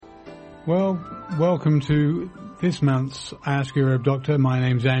Well, welcome to this month's Ask Your Herb Doctor. My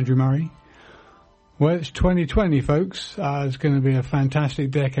name's Andrew Murray. Well, it's 2020, folks. It's going to be a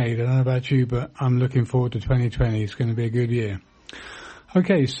fantastic decade. I don't know about you, but I'm looking forward to 2020. It's going to be a good year.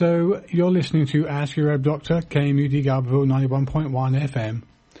 Okay, so you're listening to Ask Your Herb Doctor, KMUD Garberville 91.1 FM.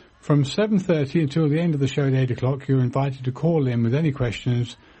 From 7:30 until the end of the show at 8 o'clock, you're invited to call in with any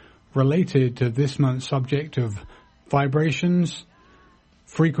questions related to this month's subject of vibrations,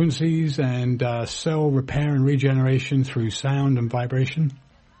 frequencies, and cell repair and regeneration through sound and vibration.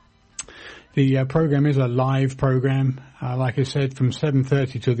 The program is a live program, like I said, from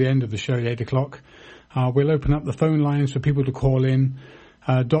 7:30 till the end of the show at 8 o'clock. We'll open up the phone lines for people to call in.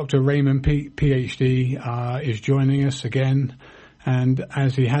 Dr. Raymond Peat, PhD, is joining us again, and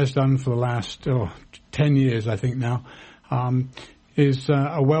as he has done for the last 10 years, I think now, is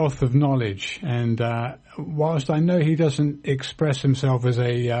a wealth of knowledge. And whilst I know he doesn't express himself as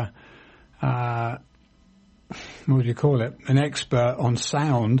a what would you call it, an expert on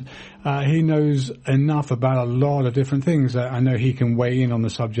sound, he knows enough about a lot of different things that I know he can weigh in on the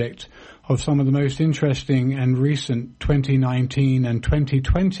subject of some of the most interesting and recent 2019 and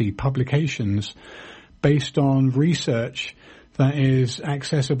 2020 publications based on research that is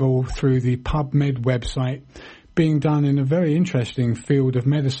accessible through the PubMed website, being done in a very interesting field of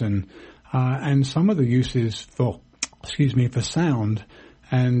medicine, and some of the uses for sound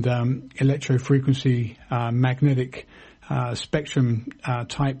and electrofrequency, magnetic spectrum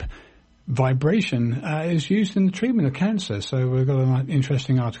type vibration is used in the treatment of cancer. So we've got an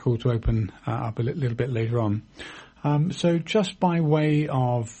interesting article to open up a little bit later on. So just by way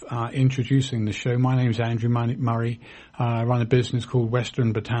of introducing the show, my name is Andrew Murray. I run a business called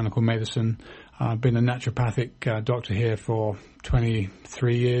Western Botanical Medicine. I've been a naturopathic doctor here for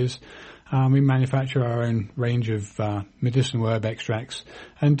 23 years. We manufacture our own range of medicinal herb extracts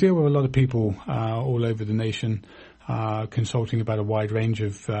and deal with a lot of people all over the nation, consulting about a wide range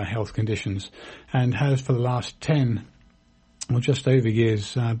of health conditions, and has for the last 10 or just over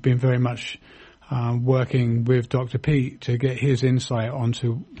years been very much working with Dr. Peat to get his insight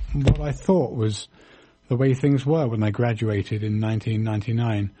onto what I thought was the way things were when I graduated in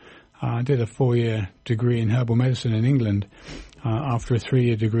 1999. I did a 4-year degree in herbal medicine in England after a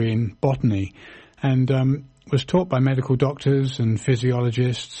 3-year degree in botany, and was taught by medical doctors and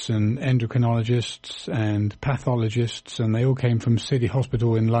physiologists and endocrinologists and pathologists, and they all came from City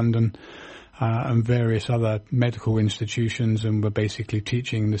Hospital in London and various other medical institutions, and were basically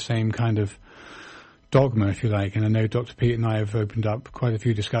teaching the same kind of dogma, if you like. And I know Dr. Peat and I have opened up quite a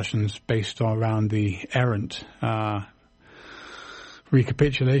few discussions based around the errant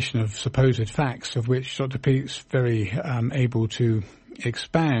recapitulation of supposed facts, of which Dr. Peat's very able to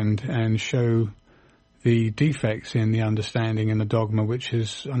expand and show the defects in the understanding and the dogma, which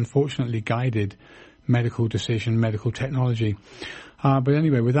has unfortunately guided medical decision, medical technology. But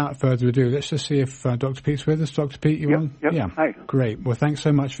anyway, without further ado, let's just see if Dr. Peat's with us. Dr. Peat, you on? Yep. Yeah. Hi. Great. Well, thanks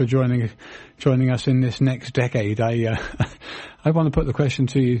so much for joining us in this next decade. I want to put the question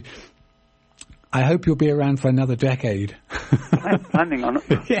to you. I hope you'll be around for another decade. I'm planning on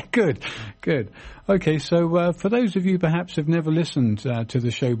it. Yeah, good. Okay, so for those of you perhaps who've never listened to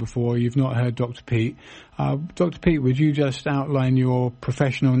the show before, you've not heard Dr. Peat. Dr. Peat, would you just outline your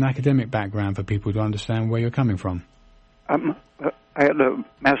professional and academic background for people to understand where you're coming from? I had a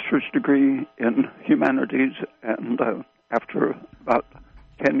master's degree in humanities, and after about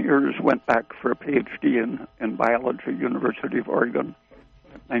 10 years went back for a PhD in biology, University of Oregon,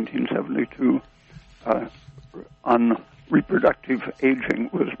 1972. On reproductive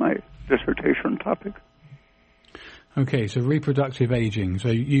aging was my dissertation topic. Okay, so reproductive aging. So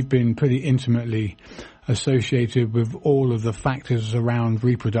you've been pretty intimately associated with all of the factors around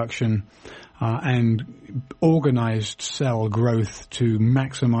reproduction and organized cell growth to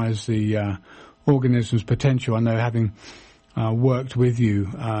maximize the organism's potential. I know, having worked with you,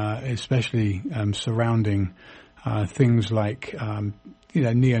 especially surrounding things like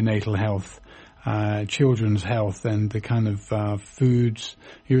neonatal health, children's health, and the kind of foods,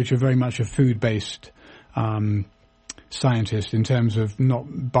 which are very much a food-based scientist in terms of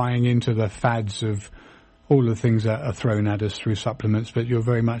not buying into the fads of all the things that are thrown at us through supplements, but you're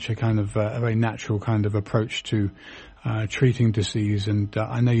very much a kind of a very natural kind of approach to treating disease. And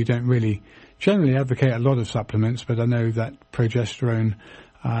I know you don't really generally advocate a lot of supplements, but I know that progesterone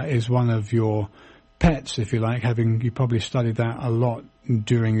is one of your pets, if you like, you probably studied that a lot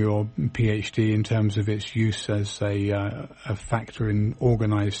during your PhD in terms of its use as a factor in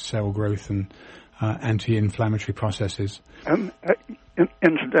organized cell growth and anti-inflammatory processes.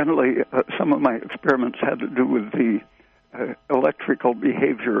 Incidentally, some of my experiments had to do with the electrical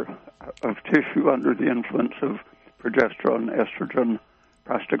behavior of tissue under the influence of progesterone, estrogen,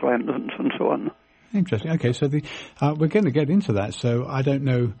 prostaglandins, and so on. Interesting. Okay, so we're going to get into that. So I don't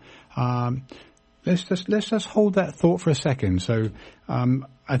know. Let's just hold that thought for a second. So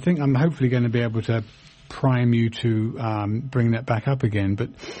I think I'm hopefully going to be able to prime you to bring that back up again. But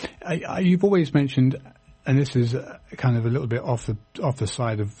you've always mentioned, and this is kind of a little bit off the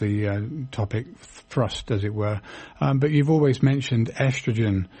side of the topic thrust, as it were. But you've always mentioned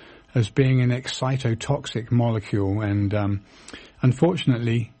estrogen as being an excitotoxic molecule, and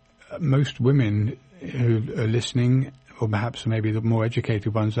unfortunately, most women who are listening, or perhaps maybe the more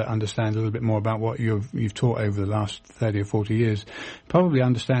educated ones that understand a little bit more about what you've taught over the last 30 or 40 years, probably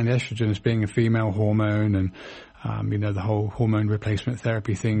understand estrogen as being a female hormone, and the whole hormone replacement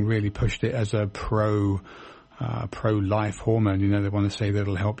therapy thing really pushed it as a pro-life hormone. They want to say that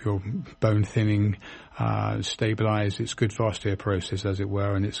it'll help your bone thinning stabilize. It's good for osteoporosis, as it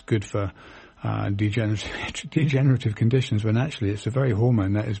were, and it's good for degenerative conditions, when actually it's a very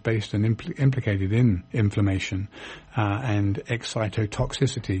hormone that is based and implicated in inflammation and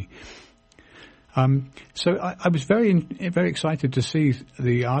excitotoxicity. So I was very excited to see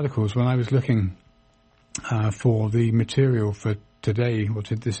the articles when I was looking for the material for today, or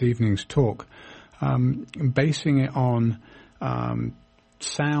to this evening's talk, basing it on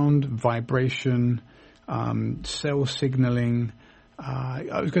sound, vibration, cell signaling.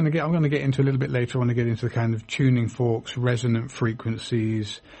 I'm going to get into a little bit later. I want to get into the kind of tuning forks, resonant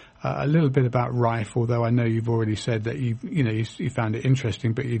frequencies, a little bit about Rife, although I know you've already said that you found it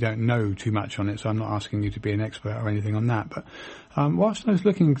interesting, but you don't know too much on it, so I'm not asking you to be an expert or anything on that. But whilst I was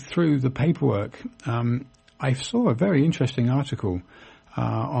looking through the paperwork, I saw a very interesting article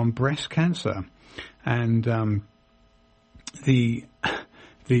on breast cancer, and the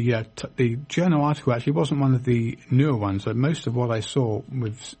journal article actually wasn't one of the newer ones. So most of what I saw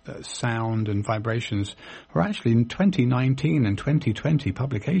with sound and vibrations were actually in 2019 and 2020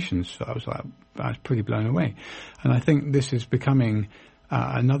 publications. So I was pretty blown away. And I think this is becoming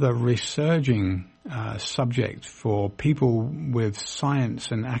another resurging subject for people with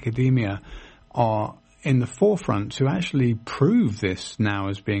science and academia are in the forefront to actually prove this now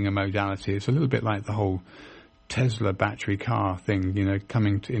as being a modality. It's a little bit like the whole Tesla battery car thing,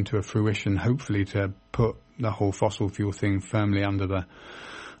 coming into a fruition, hopefully to put the whole fossil fuel thing firmly under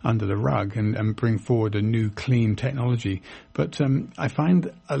the rug and bring forward a new clean technology. But I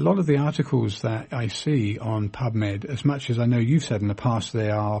find a lot of the articles that I see on PubMed, as much as I know you've said in the past, they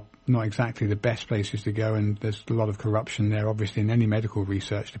are not exactly the best places to go, and there's a lot of corruption there, obviously, in any medical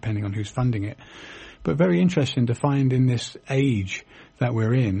research, depending on who's funding it. But very interesting to find in this age that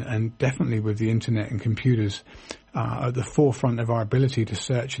we're in, and definitely with the internet and computers at the forefront of our ability to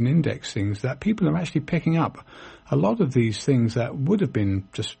search and index things, that people are actually picking up a lot of these things that would have been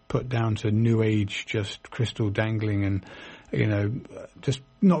just put down to new age, just crystal dangling, and just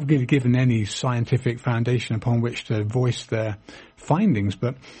not really given any scientific foundation upon which to voice their findings.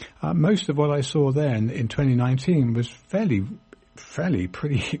 But most of what I saw there in 2019 was fairly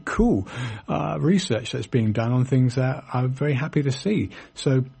pretty cool research that's being done on things that I'm very happy to see.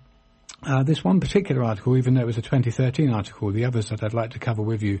 So this one particular article, even though it was a 2013 article, the others that I'd like to cover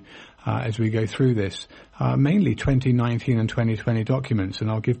with you as we go through this, mainly 2019 and 2020 documents, and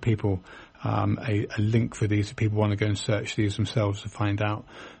I'll give people a link for these if people want to go and search these themselves to find out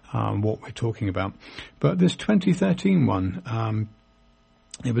what we're talking about. But this 2013 one,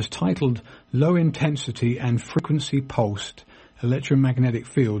 it was titled Low Intensity and Frequency Pulsed Electromagnetic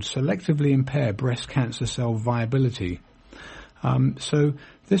Fields Selectively Impair Breast Cancer Cell Viability. So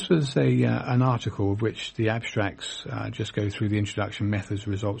this was an article of which the abstracts just go through the introduction, methods,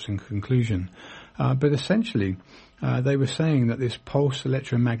 results, and conclusion. But essentially, they were saying that this pulse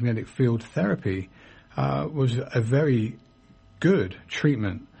electromagnetic field therapy was a very good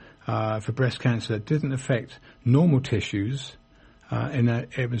treatment for breast cancer that didn't affect normal tissues.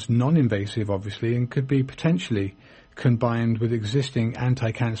 It was non-invasive, obviously, and could be potentially combined with existing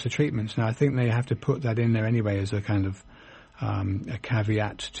anti-cancer treatments. Now, I think they have to put that in there anyway as a kind of a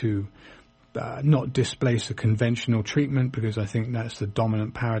caveat to not displace a conventional treatment, because I think that's the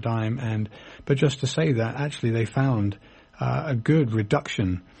dominant paradigm. But just to say that actually they found a good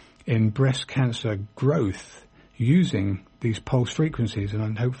reduction in breast cancer growth using these pulse frequencies,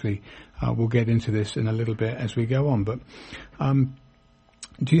 and hopefully we'll get into this in a little bit as we go on. But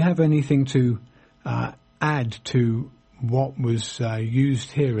do you have anything to add to what was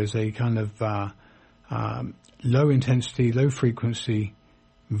used here as a kind of low intensity, low frequency,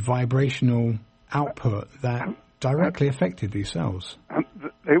 vibrational output that directly affected these cells?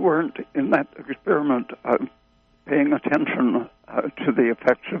 They weren't in that experiment. paying attention to the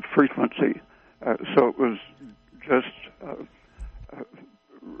effects of frequency. So it was just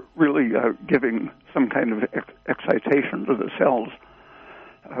really giving some kind of excitation to the cells.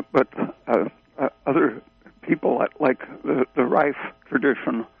 But other people, like the Rife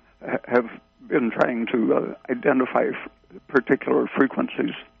tradition, have been trying to identify particular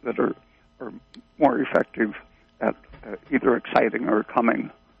frequencies that are more effective at either exciting or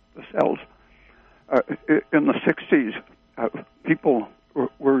calming the cells. In the 60s, people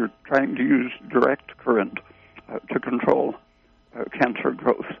were trying to use direct current to control cancer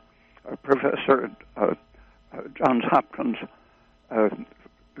growth. Professor Johns Hopkins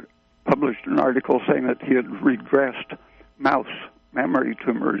published an article saying that he had regressed mouse mammary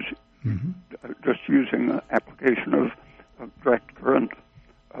tumors just using the application of direct current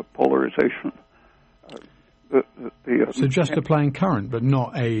polarization. So just applying current, but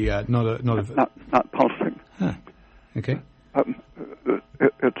not pulsing. Huh. Okay.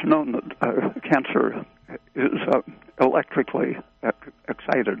 It's known that cancer is electrically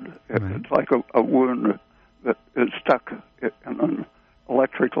excited. Right. It's like a wound that is stuck in an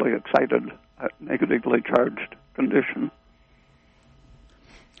electrically excited, negatively charged condition.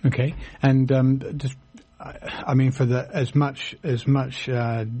 Okay, and just, I mean, for as much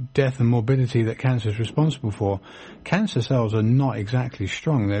death and morbidity that cancer is responsible for, cancer cells are not exactly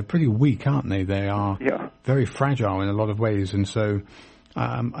strong. They're pretty weak, aren't they? They are very fragile in a lot of ways, and so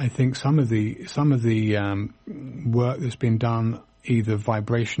I think some of the work that's been done, either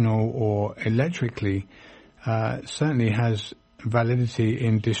vibrational or electrically, certainly has validity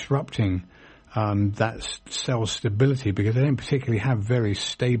in disrupting that cell stability, because they don't particularly have very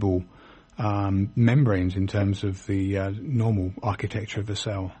stable membranes in terms of the normal architecture of the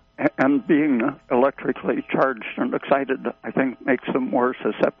cell. And being electrically charged and excited, I think, makes them more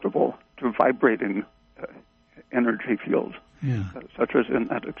susceptible to vibrating energy fields, such as in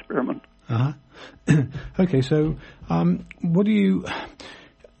that experiment. Okay, so what do you...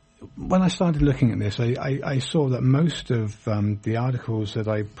 When I started looking at this, I saw that most of the articles that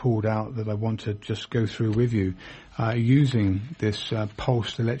I pulled out that I want to just go through with you using this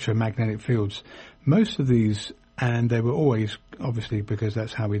pulsed electromagnetic fields, most of these, and they were always, obviously because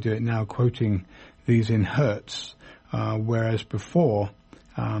that's how we do it now, quoting these in hertz, whereas before,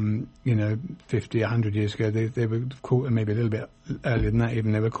 50, 100 years ago, they were called, maybe a little bit earlier than that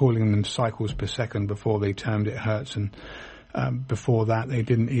even, they were calling them cycles per second before they termed it hertz, and before that, they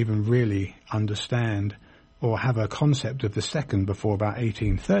didn't even really understand or have a concept of the second before about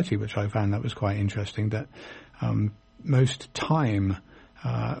 1830, which I found that was quite interesting, that most time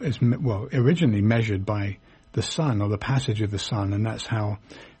is, originally measured by the sun or the passage of the sun, and that's how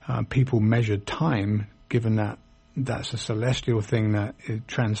people measured time, given that that's a celestial thing that it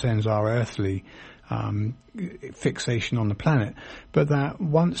transcends our earthly fixation on the planet. But that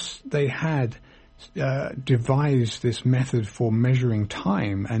once they had devised this method for measuring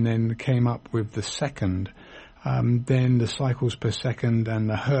time and then came up with the second, then the cycles per second and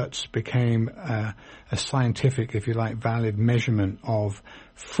the hertz became a scientific, if you like, valid measurement of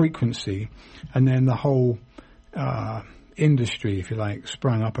frequency. And then the whole industry, if you like,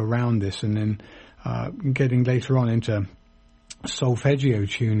 sprung up around this, and then getting later on into solfeggio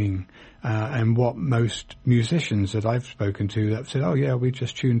tuning, and what most musicians that I've spoken to that said, oh yeah, we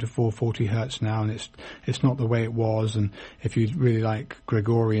just tuned to 440 hertz now, and it's not the way it was. And if you really like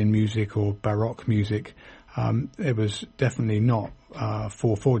Gregorian music or Baroque music, it was definitely not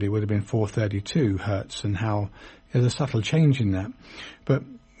 440, it would have been 432 hertz, and how there's a subtle change in that. But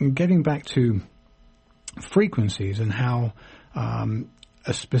getting back to frequencies and how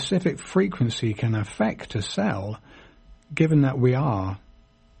a specific frequency can affect a cell, given that we are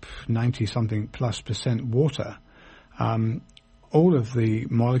 90-something plus % water, all of the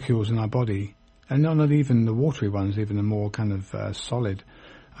molecules in our body, and not even the watery ones, even the more kind of solid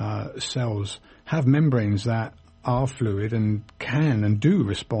cells, have membranes that are fluid and can and do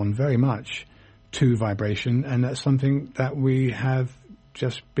respond very much to vibration, and that's something that we have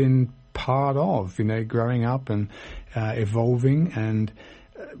just been part of, growing up and evolving, and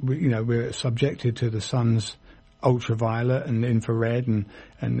we're subjected to the sun's ultraviolet and infrared and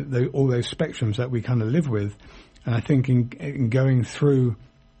all those spectrums that we kind of live with. And I think in going through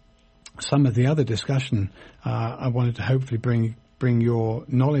some of the other discussion, I wanted to hopefully bring your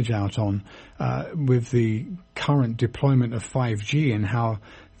knowledge out on with the current deployment of 5G and how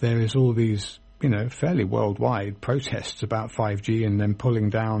there is all these, fairly worldwide protests about 5G, and then pulling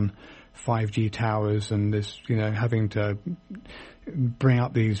down 5G towers, and this, having to bring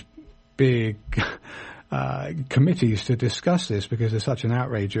up these big committees to discuss this because there's such an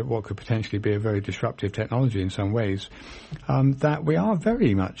outrage at what could potentially be a very disruptive technology in some ways, that we are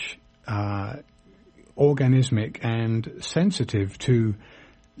very much organismic and sensitive to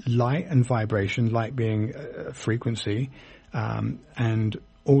light and vibration, light being a frequency, and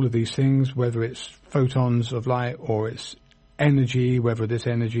all of these things, whether it's photons of light or it's energy, whether this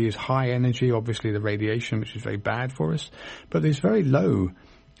energy is high energy, obviously the radiation, which is very bad for us, but there's very low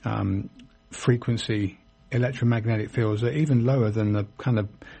frequency electromagnetic fields that are even lower than the kind of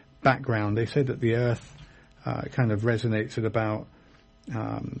background. They said that the Earth kind of resonates at about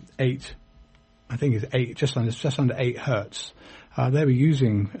 8, I think it's 8, just under 8 hertz. They were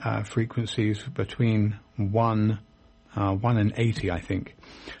using frequencies between 1 and 80, I think.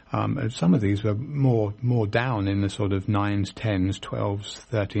 And some of these were more down in the sort of 9s, 10s, 12s,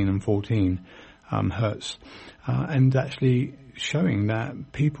 13 and 14 hertz, and actually showing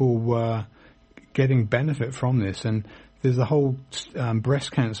that people were getting benefit from this. And there's the whole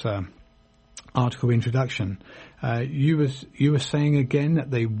breast cancer article introduction. You were saying again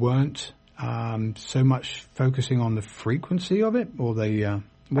that they weren't so much focusing on the frequency of it, or they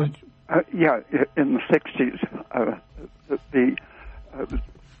yeah, in the 60s, the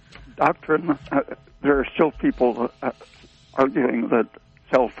doctrine, there are still people arguing that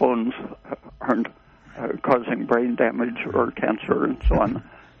cell phones aren't causing brain damage or cancer and so on.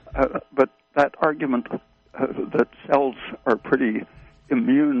 But that argument that cells are pretty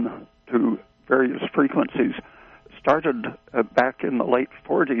immune to various frequencies started back in the late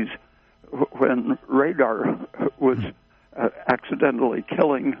 40s when radar was accidentally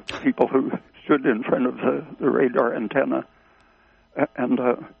killing people who stood in front of the radar antenna. And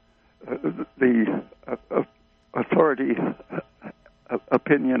the authority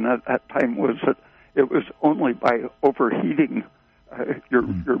opinion at that time was that it was only by overheating your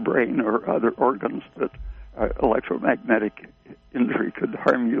brain or other organs that electromagnetic injury could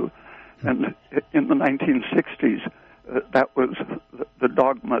harm you. And in the 1960s, that was the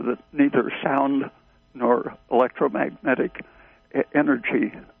dogma that neither sound nor electromagnetic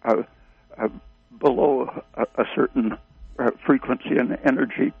energy below a certain frequency and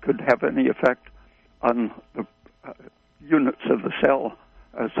energy could have any effect on the units of the cell,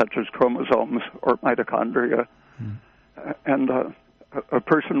 such as chromosomes or mitochondria. And a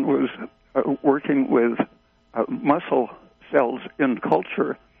person was working with muscle cells in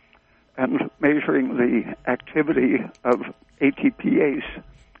culture and measuring the activity of ATPase,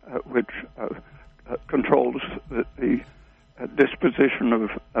 which controls the disposition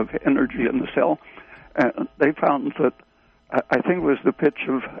of energy in the cell. And they found that, I think it was the pitch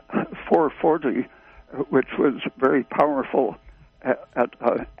of 440, which was very powerful at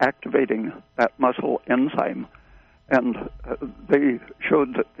activating that muscle enzyme. And they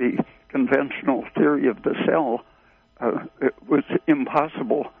showed that the conventional theory of the cell, it was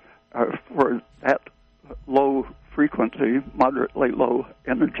impossible for that low frequency, moderately low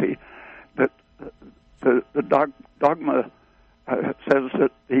energy, that the dogma says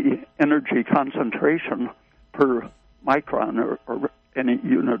that the energy concentration per micron or any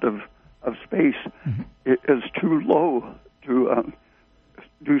unit of space is too low to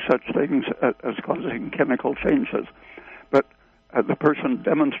do such things as causing chemical changes. But the person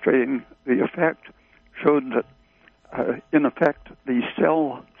demonstrating the effect showed that, in effect, the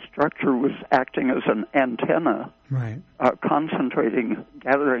cell structure was acting as an antenna, right, concentrating,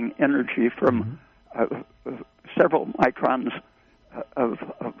 gathering energy from several microns of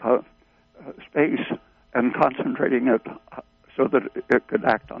space and concentrating it so that it could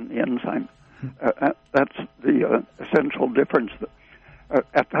act on the enzyme. That's the essential difference.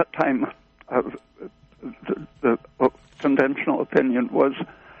 At that time, the conventional opinion was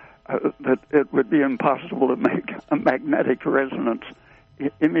that it would be impossible to make a magnetic resonance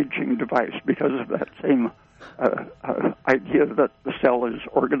imaging device because of that same idea that the cell is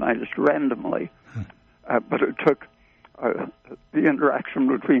organized randomly. But it took the interaction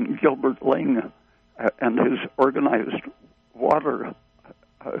between Gilbert Ling and his organized water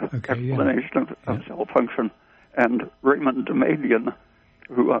explanation of cell function, and Raymond Damadian,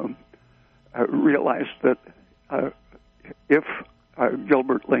 who realized that if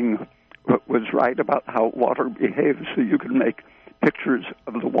Gilbert Ling was right about how water behaves, so you can make pictures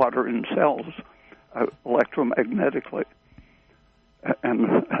of the water in cells electromagnetically.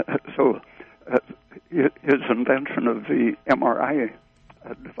 And so his invention of the MRI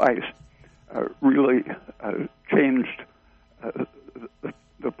device really changed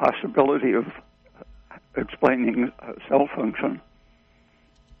the possibility of explaining cell function.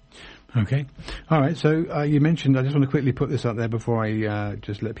 Okay. All right. So you mentioned, I just want to quickly put this up there before I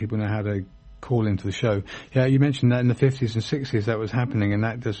just let people know how to call into the show. Yeah, you mentioned that in the 50s and 60s that was happening, and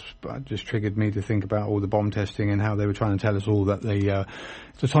that just triggered me to think about all the bomb testing and how they were trying to tell us all that the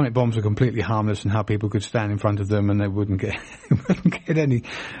atomic bombs are completely harmless and how people could stand in front of them and they wouldn't get any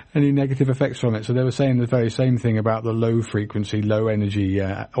negative effects from it. So they were saying the very same thing about the low frequency, low energy,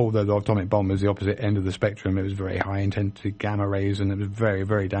 although the atomic bomb was the opposite end of the spectrum. It was very high intensity gamma rays and it was very,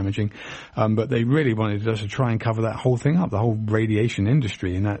 very damaging. But they really wanted us to try and cover that whole thing up, the whole radiation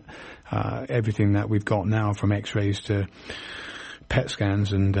industry, and that everything that we've got now from X-rays to PET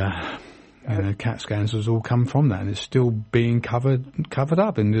scans and CAT scans has all come from that, and it's still being covered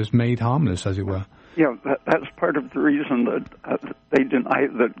up and just made harmless, as it were. Yeah, that's part of the reason that they deny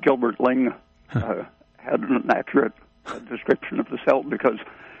that Gilbert Ling had an accurate description of the cell, because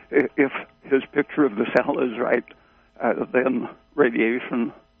if his picture of the cell is right, then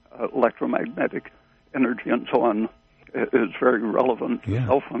radiation, electromagnetic energy, and so on is very relevant to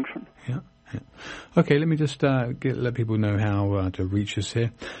cell function. Yeah. Okay, let me just let people know how to reach us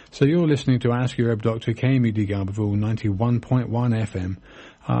here. So you're listening to Ask Your Herb Doctor, KMUD Garberville, 91.1 FM.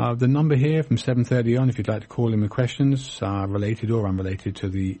 The number here from 7:30 on, if you'd like to call in with questions related or unrelated to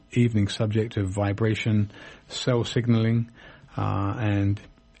the evening subject of vibration, cell signaling, and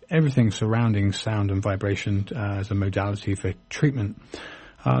everything surrounding sound and vibration as a modality for treatment.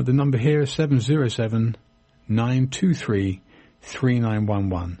 The number here is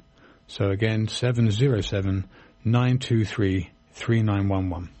 707-923-3911. So again,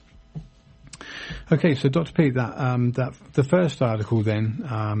 707-923-3911. Okay, so Dr. Peat, that the first article then,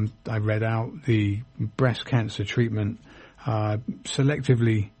 I read out the breast cancer treatment,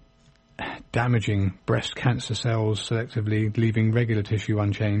 selectively damaging breast cancer cells, selectively leaving regular tissue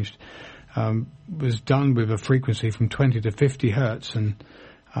unchanged, was done with a frequency from 20 to 50 hertz, and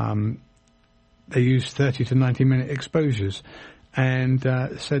they used 30 to 90 minute exposures, and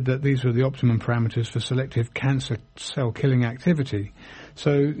said that these were the optimum parameters for selective cancer cell killing activity.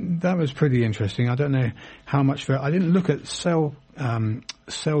 So that was pretty interesting. I don't know how much I didn't look at cell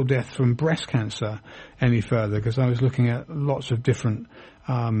death from breast cancer any further, because I was looking at lots of different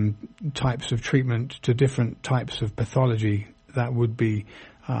types of treatment to different types of pathology that would be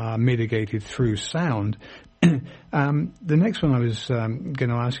mitigated through sound. The next one I was going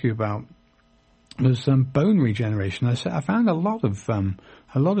to ask you about was bone regeneration. I found a lot of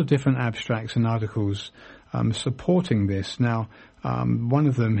different abstracts and articles supporting this. Now, one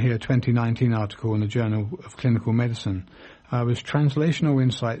of them here, 2019 article in the Journal of Clinical Medicine, was translational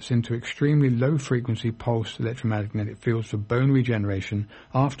insights into extremely low-frequency pulsed electromagnetic fields for bone regeneration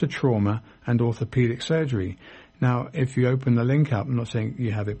after trauma and orthopedic surgery. Now, if you open the link up, I'm not saying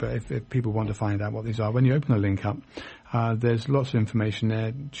you have it, but if people want to find out what these are, when you open the link up, there's lots of information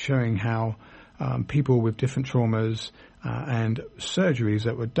there showing how people with different traumas and surgeries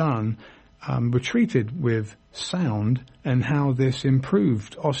that were done were treated with sound, and how this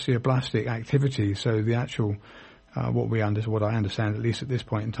improved osteoblastic activity. So the actual what I understand, at least at this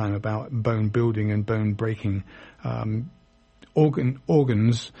point in time, about bone building and bone breaking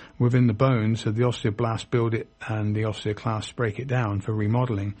organs within the bone, so the osteoblasts build it and the osteoclasts break it down for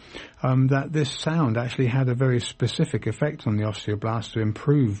remodeling, that this sound actually had a very specific effect on the osteoblasts to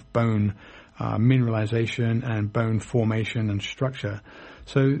improve bone mineralization and bone formation and structure.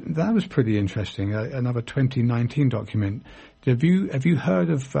 So that was pretty interesting. Another 2019 document. Have you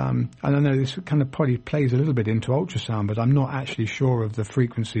heard of? I don't know. This kind of probably plays a little bit into ultrasound, but I'm not actually sure of the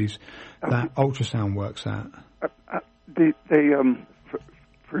frequencies that ultrasound works at.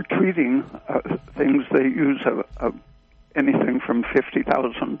 For treating things, they use anything from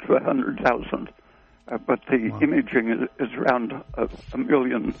 50,000 to 100,000. But the imaging is around a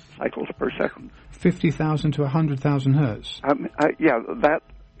million cycles per second. 50,000 to 100,000 hertz? That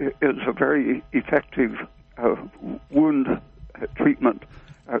is a very effective wound treatment.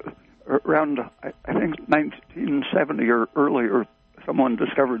 Around, I think, 1970 or earlier, someone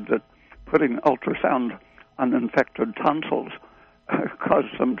discovered that putting ultrasound on infected tonsils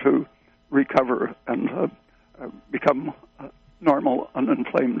caused them to recover and become normal,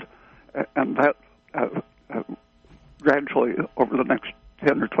 uninflamed, and that gradually, over the next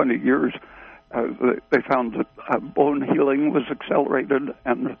 10 or 20 years, they found that bone healing was accelerated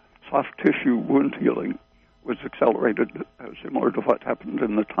and soft tissue wound healing was accelerated, similar to what happened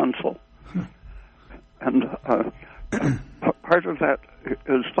in the tonsil. And part of that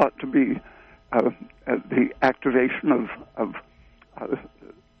is thought to be the activation of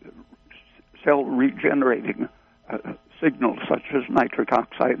cell regenerating signals such as nitric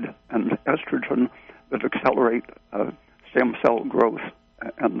oxide and estrogen that accelerate stem cell growth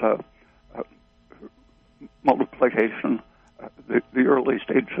and multiplication the early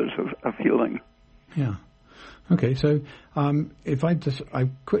stages of healing. Yeah. Okay, so if I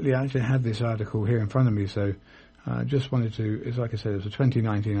quickly actually have this article here in front of me, so I just wanted to, it's like I said, it's a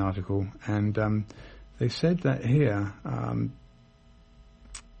 2019 article, and they said that here,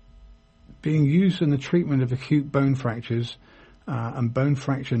 being used in the treatment of acute bone fractures and bone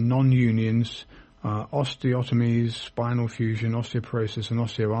fracture non-unions, osteotomies, spinal fusion, osteoporosis, and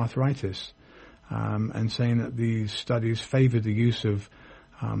osteoarthritis, and saying that these studies favoured the use of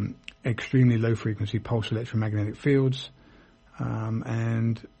extremely low-frequency pulse electromagnetic fields,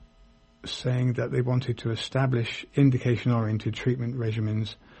 and saying that they wanted to establish indication-oriented treatment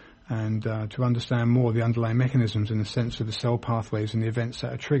regimens and to understand more the underlying mechanisms in the sense of the cell pathways and the events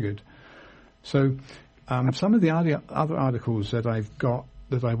that are triggered. So some of the other articles that I've got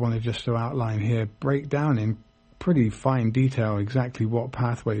that I wanted just to outline here break down in pretty fine detail exactly what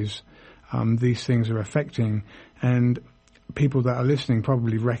pathways these things are affecting, and people that are listening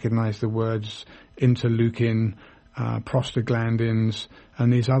probably recognize the words interleukin, prostaglandins,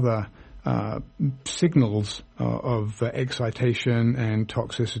 and these other signals of excitation and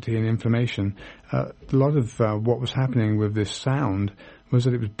toxicity and inflammation. A lot of what was happening with this sound was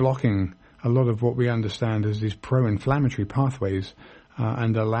that it was blocking a lot of what we understand as these pro-inflammatory pathways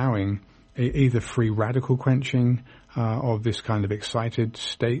and allowing either free radical quenching of this kind of excited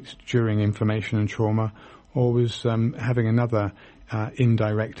state during inflammation and trauma, or was having another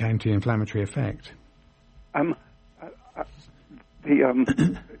indirect anti-inflammatory effect.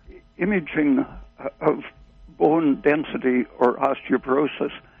 The imaging of bone density or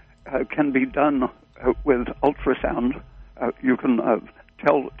osteoporosis can be done with ultrasound. You can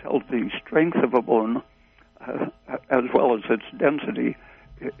tell the strength of a bone as well as its density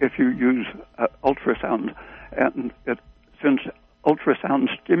if you use ultrasound. And since ultrasound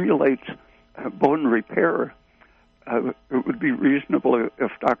stimulates bone repair, it would be reasonable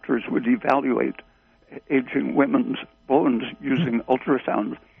if doctors would evaluate aging women's bones using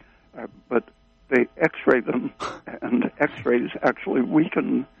ultrasound, but they x-ray them, and x-rays actually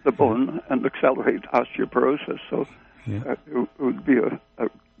weaken the bone and accelerate osteoporosis. So it would be a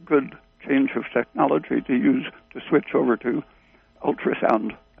good change of technology to use to switch over to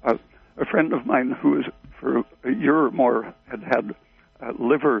ultrasound. A friend of mine who was for a year or more had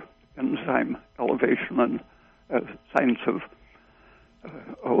liver enzyme elevation and signs of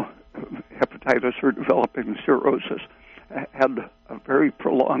hepatitis or developing cirrhosis, had a very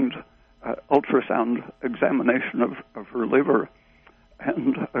prolonged ultrasound examination of her liver,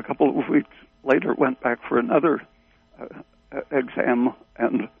 and a couple of weeks later went back for another exam,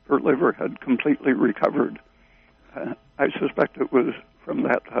 and her liver had completely recovered. I suspect it was from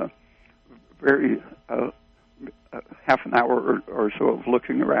that very half an hour or so of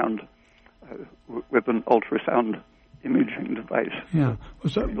looking around with an ultrasound imaging device. Yeah,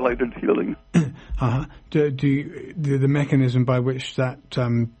 well, so related healing. The mechanism by which that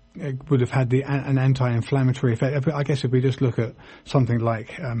would have had an anti-inflammatory effect? I guess if we just look at something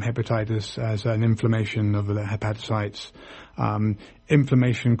like hepatitis as an inflammation of the hepatocytes,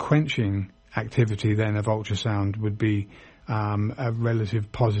 inflammation quenching activity then of ultrasound would be a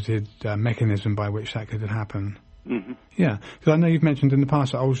relative positive mechanism by which that could happen. Mm-hmm. Yeah, because I know you've mentioned in the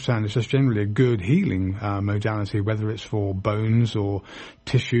past that ultrasound is just generally a good healing modality, whether it's for bones or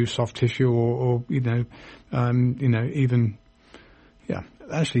tissue, soft tissue, or even yeah.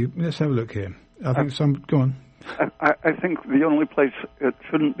 Actually, let's have a look here. I think go on. I think the only place it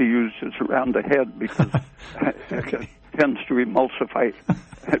shouldn't be used is around the head, because it tends to emulsify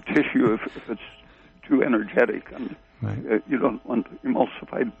tissue if it's too energetic, and right. You don't want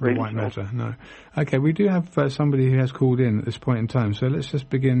emulsified brain white cells. matter, no. Okay, we do have somebody who has called in at this point in time, so let's just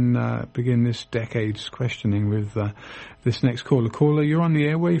begin this decade's questioning with this next caller. Caller, you're on the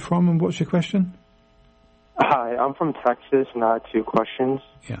air. Where are you from, and what's your question? Hi, I'm from Texas, and I have two questions.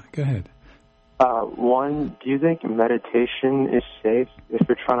 Yeah, go ahead. One, do you think meditation is safe if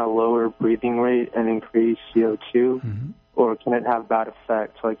you're trying to lower breathing rate and increase CO2? Mm-hmm. Or can it have bad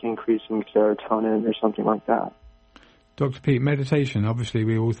effects, like increasing serotonin or something like that? Dr. Peat, meditation, obviously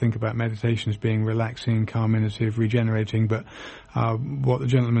we all think about meditation as being relaxing, calminative, regenerating, but what the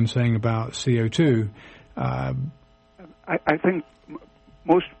gentleman's saying about CO2... I think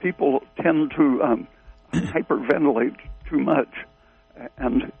most people tend to hyperventilate too much,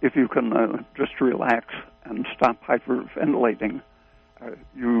 and if you can just relax and stop hyperventilating,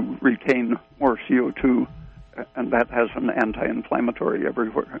 you retain more CO2, and that has an anti-inflammatory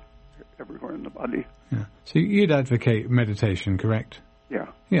everywhere in the body. Yeah. So you'd advocate meditation, correct? Yeah.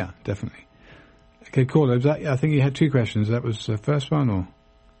 Yeah, definitely. Okay, cool. I think you had two questions. That was the first one, or?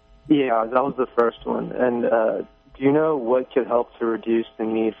 Yeah, that was the first one. And do you know what could help to reduce the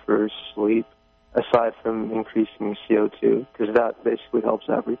need for sleep aside from increasing CO2? Because that basically helps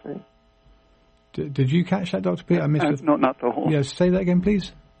everything. Did you catch that, Dr. Peat? I missed No, not the whole. Yes, say that again,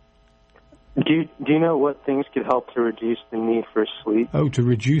 please. Do you know what things could help to reduce the need for sleep? Oh, to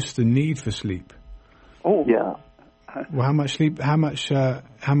reduce the need for sleep. Oh, yeah. Well, how much sleep? How much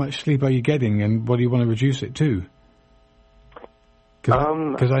sleep are you getting, and what do you want to reduce it to?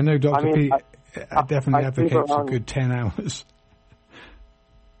 Because I know Dr. Peat definitely advocates a good 10 hours.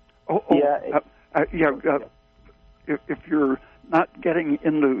 If you're not getting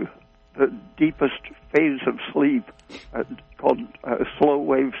into the deepest phase of sleep, called slow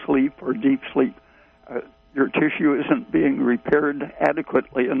wave sleep or deep sleep, your tissue isn't being repaired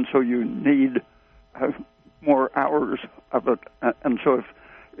adequately, and so you need more hours of it. And so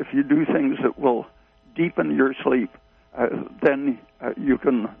if you do things that will deepen your sleep, then you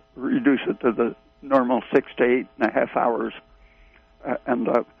can reduce it to the normal 6 to 8.5 hours. And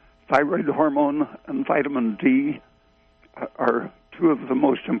thyroid hormone and vitamin D are two of the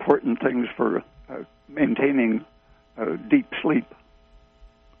most important things for maintaining deep sleep.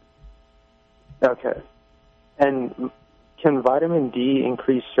 Okay. And can vitamin D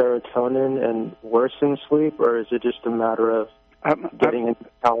increase serotonin and worsen sleep, or is it just a matter of getting into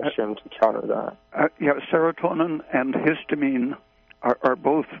calcium to counter that? Serotonin and histamine are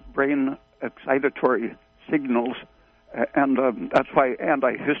both brain excitatory signals, and that's why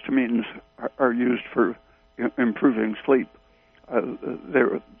antihistamines are used for improving sleep.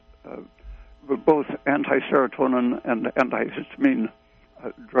 Both anti-serotonin and antihistamine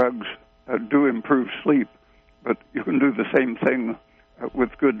drugs do improve sleep, but you can do the same thing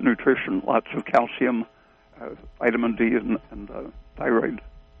with good nutrition, lots of calcium, vitamin D, and thyroid.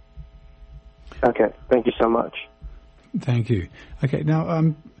 Okay, thank you so much. Thank you. Okay,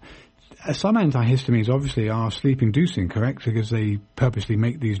 now, some antihistamines obviously are sleep-inducing, correct? Because they purposely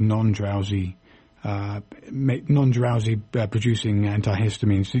make these non-drowsy producing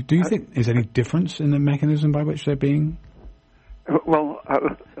antihistamines. Do you think there's any difference in the mechanism by which they're being? Well,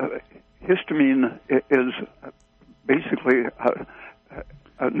 histamine is basically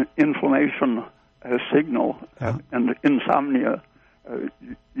an inflammation signal, and insomnia,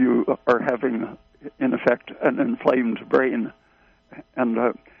 you are having, in effect, an inflamed brain,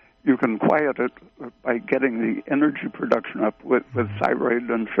 and you can quiet it by getting the energy production up with thyroid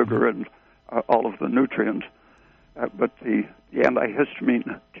and sugar and all of the nutrients. But the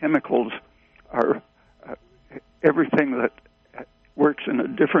antihistamine chemicals are everything that works in a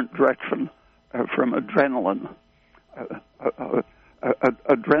different direction from adrenaline.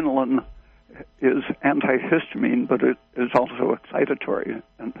 Adrenaline is antihistamine, but it is also excitatory.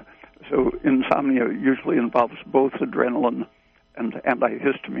 And so insomnia usually involves both adrenaline and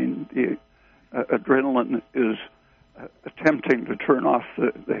antihistamine. The adrenaline is attempting to turn off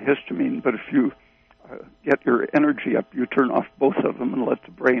the histamine, but if you get your energy up, you turn off both of them and let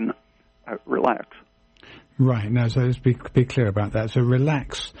the brain relax. Right. Now, so let's be clear about that. So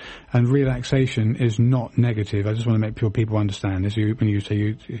relax and relaxation is not negative. I just want to make sure people understand this. When you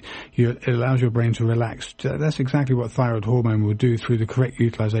say it allows your brain to relax, that's exactly what thyroid hormone will do through the correct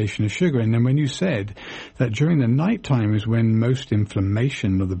utilization of sugar. And then when you said that during the nighttime is when most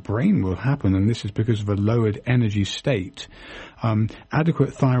inflammation of the brain will happen, and this is because of a lowered energy state,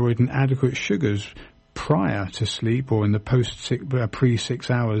 adequate thyroid and adequate sugars prior to sleep or in the pre-6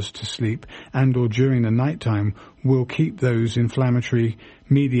 hours to sleep and or during the nighttime will keep those inflammatory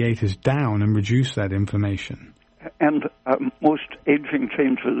mediators down and reduce that inflammation. And most aging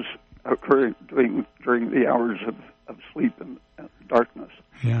changes occur during the hours of sleep and darkness.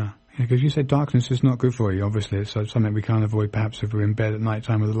 Yeah, because you said darkness is not good for you. Obviously, it's something we can't avoid perhaps if we're in bed at night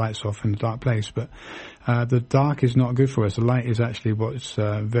time with the lights off in a dark place. But the dark is not good for us. The light is actually what's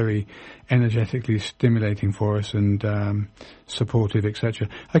very energetically stimulating for us and supportive, etc.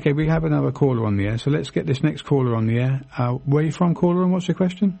 Okay, we have another caller on the air, so let's get this next caller on the air. Where are you from, caller, and what's your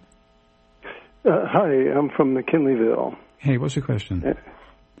question? Hi, I'm from McKinleyville. Hey, what's your question?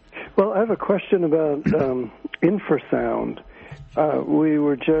 Well, I have a question about infrasound. We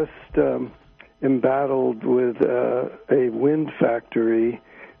were just embattled with a wind factory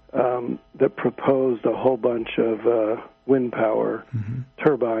that proposed a whole bunch of wind power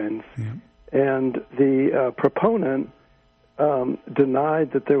turbines. Yeah. And the proponent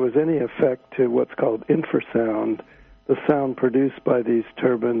denied that there was any effect to what's called infrasound, the sound produced by these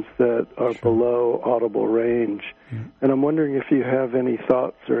turbines that are below audible range. Yeah. And I'm wondering if you have any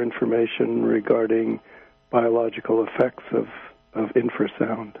thoughts or information regarding biological effects of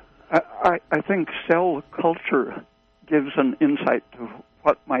infrasound. I think cell culture gives an insight to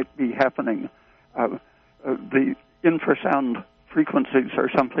what might be happening. The infrasound frequencies are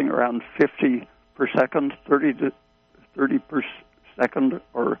something around 50 per second, 30 to 30 per second,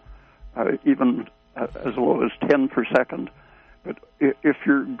 or even as low as 10 per second. But if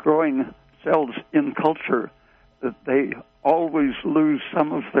you're growing cells in culture, they always lose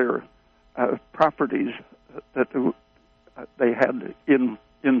some of their properties that they had in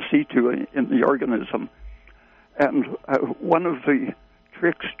situ in the organism. And one of the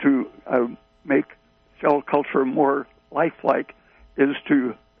tricks to make cell culture more lifelike is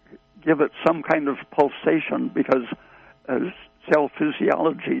to give it some kind of pulsation, because cell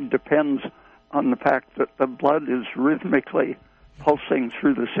physiology depends on the fact that the blood is rhythmically pulsing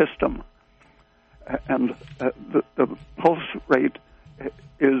through the system. And the pulse rate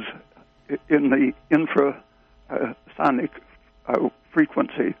is in the infrasonic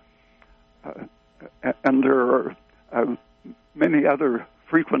frequency. And there are many other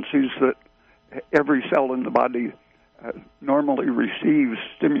frequencies that every cell in the body normally receives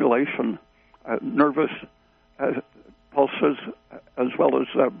stimulation, nervous pulses, as well as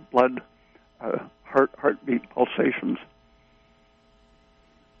blood heartbeat pulsations.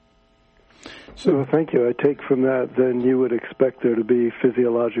 So thank you. I take from that then you would expect there to be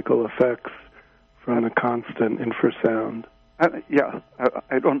physiological effects from a constant infrasound. I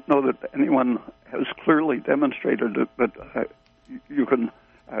don't know that anyone has clearly demonstrated it, but you can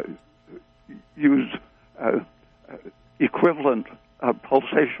use equivalent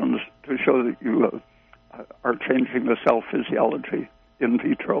pulsations to show that you are changing the cell physiology in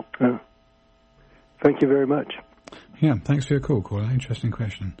vitro. Thank you very much. Yeah, thanks for your call, caller. Interesting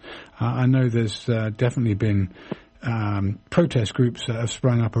question. I know there's definitely been protest groups that have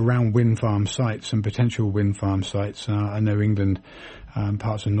sprung up around wind farm sites and potential wind farm sites. I know England,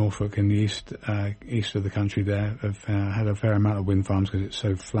 parts of Norfolk in the east of the country there have had a fair amount of wind farms because it's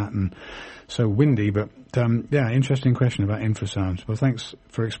so flat and so windy. But interesting question about infrasounds. Well, thanks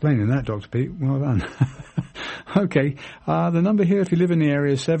for explaining that, Dr. Peat. Well done. Okay, the number here, if you live in the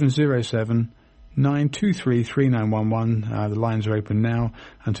area, is 707-923-3911. The lines are open now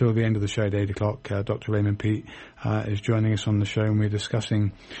until the end of the show at 8 o'clock. Dr. Raymond Peat is joining us on the show, and we're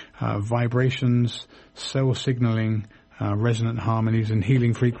discussing vibrations, cell signaling, resonant harmonies, and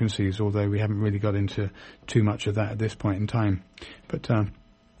healing frequencies, although we haven't really got into too much of that at this point in time. But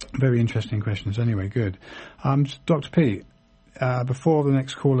very interesting questions anyway. Good. Dr. Peat, before the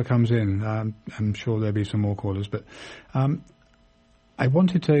next caller comes in, I'm sure there'll be some more callers, but I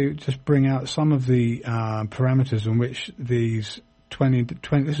wanted to just bring out some of the parameters on which these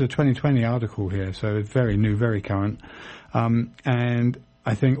this is a 2020 article here, so it's very new, very current. And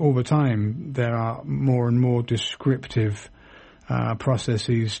I think all the time there are more and more descriptive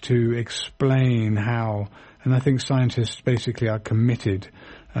processes to explain how, and I think scientists basically are committed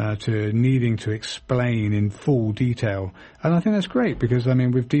to needing to explain in full detail. And I think that's great because, I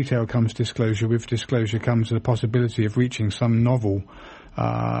mean, with detail comes disclosure. With disclosure comes the possibility of reaching some novel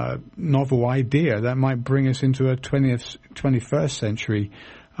idea that might bring us into a 21st century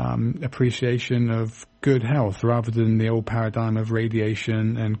appreciation of good health rather than the old paradigm of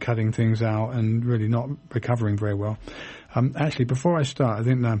radiation and cutting things out and really not recovering very well. Actually, before I start, I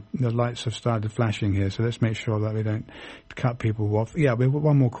think the lights have started flashing here, so let's make sure that we don't cut people off. Yeah, we've got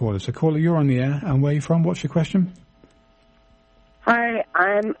one more caller. So, caller, you're on the air, and where are you from? What's your question? Hi,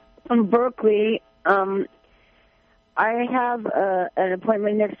 I'm from Berkeley. I have an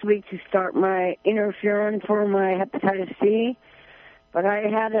appointment next week to start my interferon for my hepatitis C, but I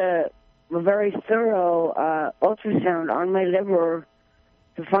had a very thorough ultrasound on my liver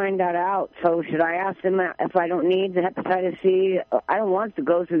to find that out. So should I ask them if I don't need the hepatitis C? I don't want to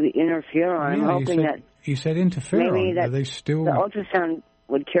go through the interferon. I'm hoping that you said interferon. Maybe that are they still the ultrasound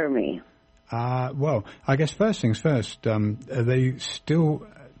would cure me. Well, I guess first things first. Are they still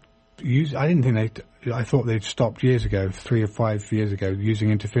use? I didn't think I thought they'd stopped years ago, 3 or 5 years ago, using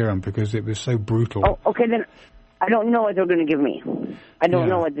interferon because it was so brutal. Oh, okay then. I don't know what they're going to give me. I don't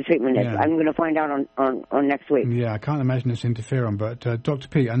know what the treatment is. I'm going to find out on next week. Yeah, I can't imagine it's interferon. But Dr.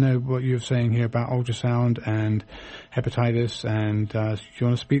 Peat, I know what you're saying here about ultrasound and hepatitis, and do you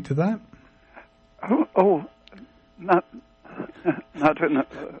want to speak to that? Not in a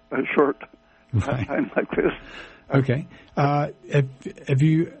short time like this. Okay. Have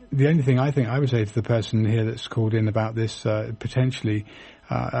you? The only thing I think I would say to the person here that's called in about this potentially.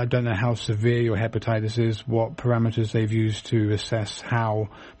 I don't know how severe your hepatitis is, what parameters they've used to assess how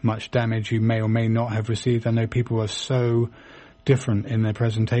much damage you may or may not have received. I know people are so different in their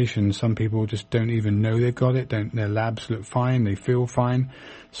presentation. Some people just don't even know they've got it. Their labs look fine. They feel fine.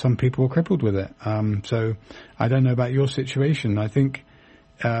 Some people are crippled with it. So I don't know about your situation. I think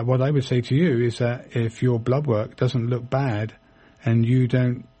what I would say to you is that if your blood work doesn't look bad and you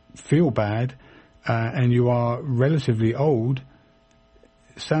don't feel bad and you are relatively old,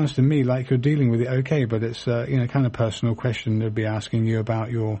 it sounds to me like you're dealing with it okay, but it's kind of personal question they'll be asking you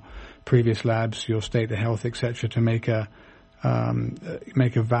about your previous labs, your state of health, etc., to make a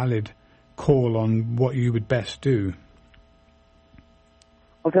valid call on what you would best do.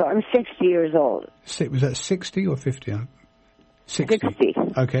 Okay, I'm 60 years old. Was that 60 or 50? 60. 60.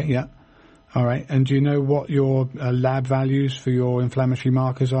 Okay, yeah. All right. And do you know what your lab values for your inflammatory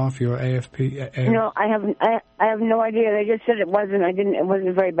markers are for your AFP? No, I have no idea. They just said it wasn't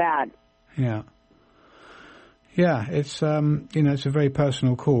very bad. Yeah. Yeah, it's it's a very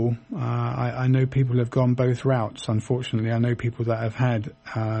personal call. I know people have gone both routes. Unfortunately, I know people that have had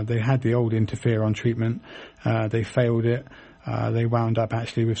they had the old interferon treatment, they failed it. They wound up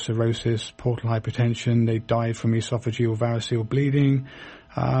actually with cirrhosis, portal hypertension. They died from esophageal variceal bleeding,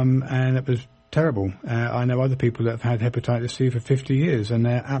 and it was terrible. I know other people that have had hepatitis C for 50 years, and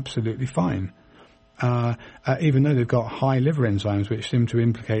they're absolutely fine. Even though they've got high liver enzymes, which seem to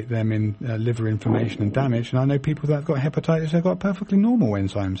implicate them in liver inflammation and damage. And I know people that have got hepatitis, they've got perfectly normal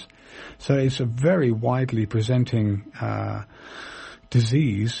enzymes. So it's a very widely presenting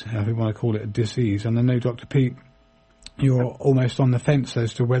disease, if we want to call it a disease. And I know, Dr. Peat, you're almost on the fence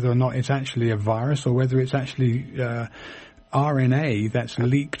as to whether or not it's actually a virus or whether it's actually RNA that's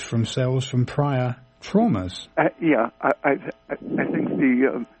leaked from cells from prior traumas. I think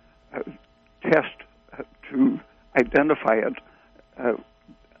the test to identify it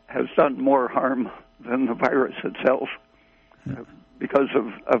has done more harm than the virus itself because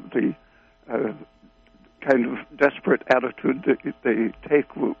of the kind of desperate attitude that they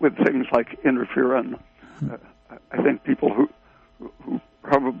take with things like interferon. I think people who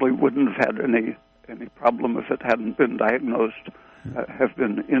probably wouldn't have had any problem if it hadn't been diagnosed have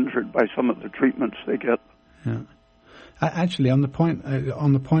been injured by some of the treatments they get. Yeah. Actually, on the point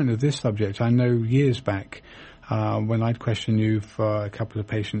of this subject, I know years back when I'd questioned you for a couple of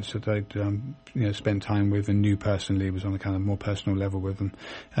patients that I'd spent time with and knew personally, was on a kind of more personal level with them.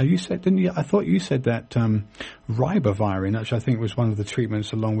 You said, didn't you? I thought you said that ribavirin, which I think was one of the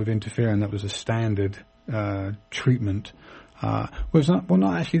treatments along with interferon, that was a standard treatment. Was not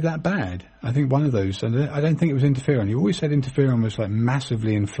actually that bad. I think one of those, and I don't think it was interferon. You always said interferon was like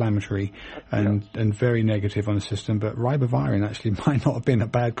massively inflammatory and very negative on the system, but ribavirin actually might not have been a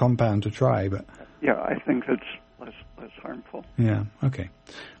bad compound to try. But yeah, I think it's less harmful. Yeah. Okay.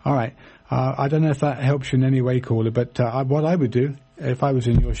 All right. I don't know if that helps you in any way, caller, but what I would do if I was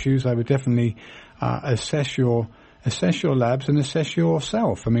in your shoes, I would definitely assess your labs and assess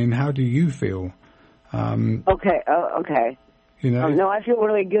yourself. I mean, how do you feel? Okay. You know? No, I feel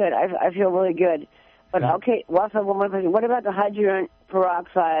really good. I feel really good. But okay, also one more question. What about the hydrogen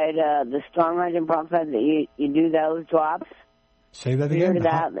peroxide, the strong hydrogen peroxide that you do those drops? Say that again.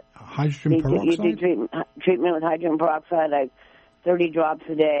 Hydrogen peroxide? You do treatment with hydrogen peroxide, like 30 drops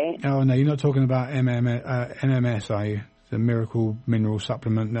a day. Oh, no, you're not talking about MMS, are you? The miracle mineral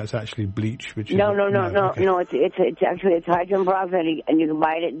supplement that's actually bleach, which no. Okay. No, it's actually hydrogen peroxide, and you can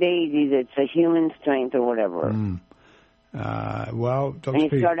buy it at Daisy's. It's a human strength or whatever. Well, Dr. And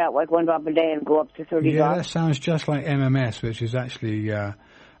you start out like 1 drop a day and go up to 30 drops. Yeah, that sounds just like MMS, which is actually the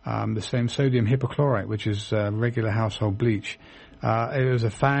same sodium hypochlorite, which is regular household bleach. It was a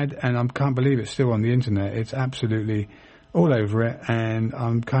fad, and I can't believe it's still on the internet. It's absolutely all over it, and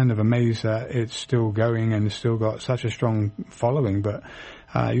I'm kind of amazed that it's still going and it's still got such a strong following. But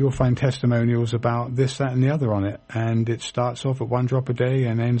you'll find testimonials about this, that, and the other on it, and it starts off at 1 drop a day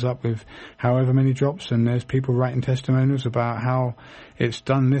and ends up with however many drops, and there's people writing testimonials about how it's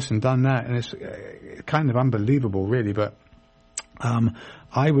done this and done that, and it's kind of unbelievable, really. But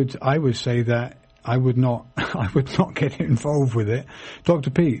I would say that I would not get involved with it. Dr.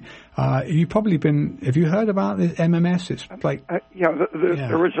 Peat, you've probably have you heard about this MMS? It's like...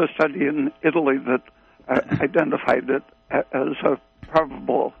 There was a study in Italy that identified it as a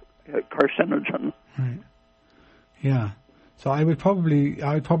probable carcinogen. Right. Yeah. So I would not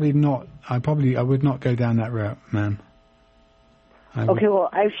go down that route, ma'am. Okay, well,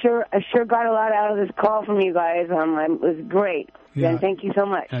 I sure got a lot out of this call from you guys. It was great. Yeah. And thank you so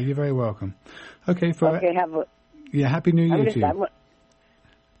much. Yeah, you're very welcome. Okay, Happy New Year to you.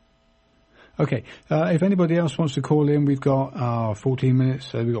 Okay, if anybody else wants to call in, we've got 14 minutes,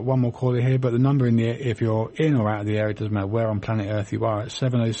 so we've got one more caller here, but the number in the if you're in or out of the area, it doesn't matter where on planet Earth you are, it's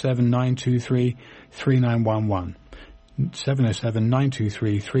 707-923-3911.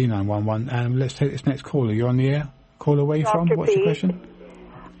 707-923-3911, and let's take this next caller. You're on the air. Call away Dr. from? What's your question?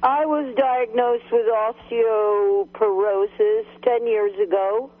 I was diagnosed with osteoporosis 10 years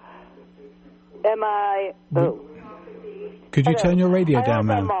ago. Am I... Oh. Could you turn your radio down,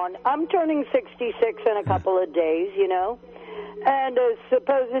 ma'am? I'm turning 66 in a couple of days, you know. And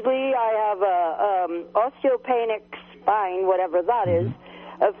supposedly I have a osteopenic spine, whatever that is,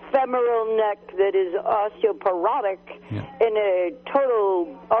 a femoral neck that is osteoporotic, and a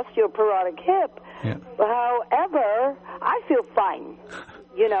total osteoporotic hip. Yeah. However, I feel fine,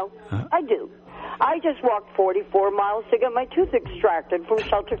 you know. I do. I just walked 44 miles to get my tooth extracted from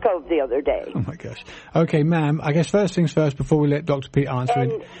Shelter Cove the other day. Oh, my gosh. Okay, ma'am, I guess first things first, before we let Dr. Peat answer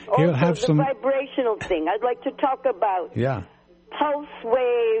and it, he'll have the vibrational thing. I'd like to talk about pulse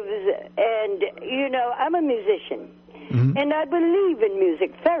waves, and, you know, I'm a musician, and I believe in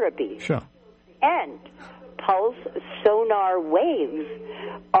music therapy. Sure. And pulse sonar waves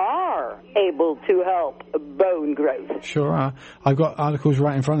are able to help bone growth. Sure. I've got articles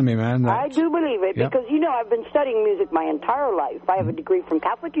right in front of me, man. I do believe it because, you know, I've been studying music my entire life. I have a degree from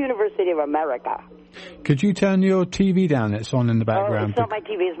Catholic University of America. Could you turn your TV down? It's on in the background. Oh, it's not my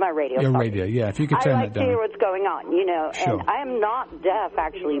TV, it's my radio. Your radio, yeah. If you could turn it down. I like to hear what's going on, you know. Sure. And I am not deaf,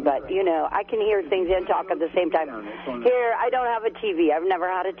 actually, but, you know, I can hear things and talk at the same time. Here, I don't have a TV. I've never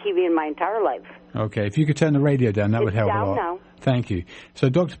had a TV in my entire life. Okay, if you could turn the radio down, that would help a lot. Now. Thank you. So,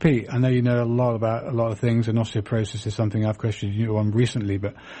 Dr. Peat, I know you know a lot about a lot of things, and osteoporosis is something I've questioned you on recently,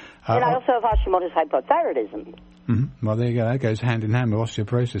 but... and I also have Hashimoto's hypothyroidism. Well, there you go. That goes hand in hand with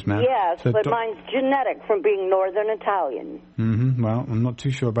osteoporosis, man. Yes, so but mine's genetic from being Northern Italian. Well, I'm not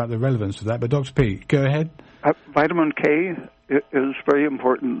too sure about the relevance of that, but Dr. Peat, go ahead. Vitamin K is very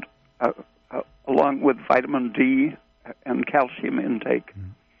important, along with vitamin D and calcium intake.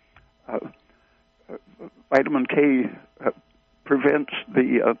 Vitamin K prevents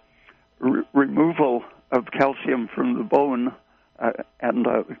the removal of calcium from the bone and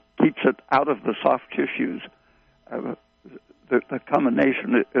keeps it out of the soft tissues. The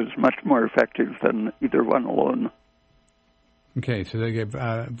combination is much more effective than either one alone. Okay, so they give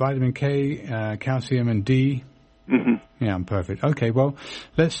vitamin K, calcium, and D. Yeah, perfect. Okay, well,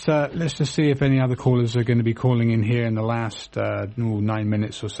 let's just see if any other callers are going to be calling in here in the last 9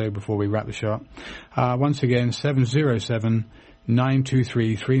 minutes or so before we wrap the show up. Once again,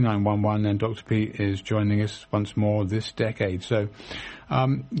 707-923-3911, and Dr. Peat is joining us once more this decade. So,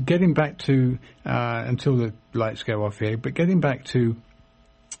 getting back to until the lights go off here, but getting back to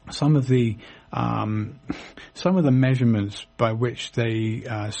some of the measurements by which they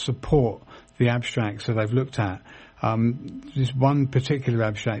support the abstracts that I've looked at. This one particular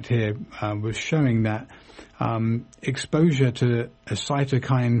abstract here was showing that exposure to a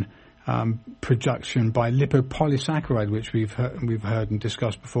cytokine production by lipopolysaccharide, which we've heard and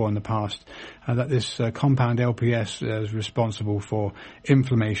discussed before in the past, that this compound LPS is responsible for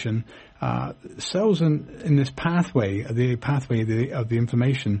inflammation. Cells in this pathway, the pathway of the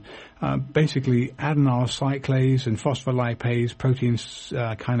inflammation, basically adenyl cyclase and phospholipase, protein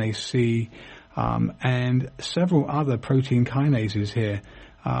kinase C, and several other protein kinases here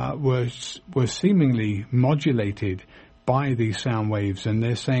were seemingly modulated by these sound waves, and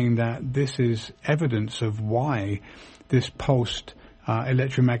they're saying that this is evidence of why this pulsed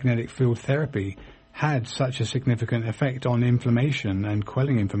electromagnetic field therapy had such a significant effect on inflammation and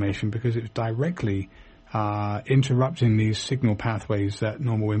quelling inflammation, because it's directly interrupting these signal pathways that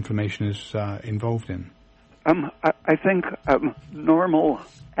normal inflammation is involved in. I think normal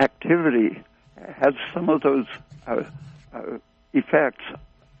activity has some of those effects,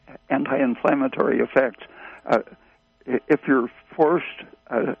 anti-inflammatory effects. If you're forced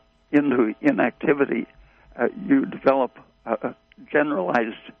into inactivity, you develop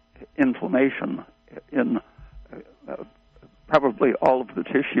generalized inflammation in probably all of the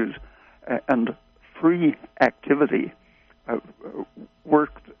tissues, and free activity,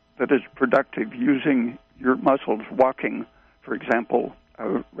 work that is productive using your muscles, walking, for example,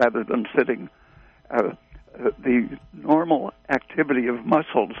 rather than sitting. The normal activity of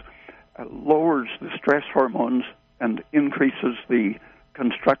muscles lowers the stress hormones and increases the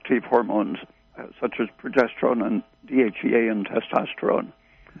constructive hormones, such as progesterone and DHEA and testosterone.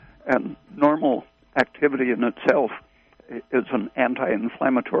 And normal activity in itself is an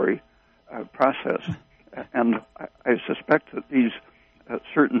anti-inflammatory process. And I suspect that these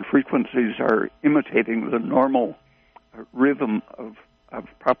certain frequencies are imitating the normal rhythm of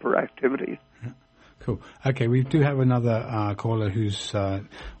proper activity. Cool. Okay, we do have another caller who's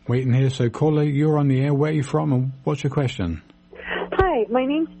waiting here. So, caller, you're on the air. Where are you from, and what's your question? Hi, my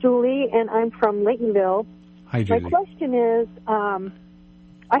name's Julie, and I'm from Laytonville. Hi, Julie. My question is, I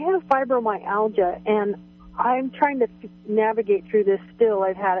have fibromyalgia, and I'm trying to navigate through this still.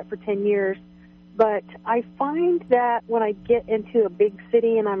 I've had it for 10 years. But I find that when I get into a big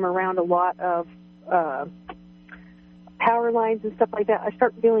city and I'm around a lot of power lines and stuff like that, I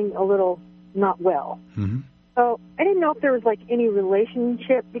start feeling a little not well. Mm-hmm. So I didn't know if there was like any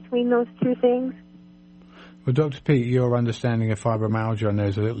relationship between those two things. Well, Dr. Peat, your understanding of fibromyalgia, I know,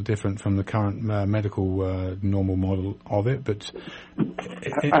 is a little different from the current medical normal model of it, but...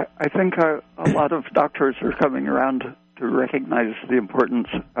 I think a lot of doctors are coming around to recognize the importance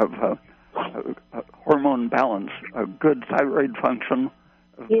of hormone balance, a good thyroid function,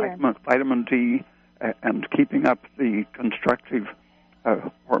 vitamin D, and keeping up the constructive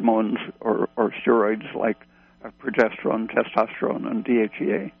hormones or steroids like progesterone, testosterone, and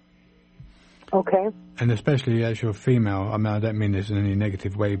DHEA. Okay. And especially as you're female, I mean, I don't mean this in any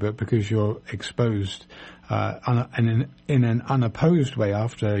negative way, but because you're exposed in an unopposed way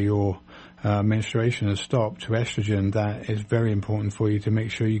after your menstruation has stopped to estrogen, that is very important for you to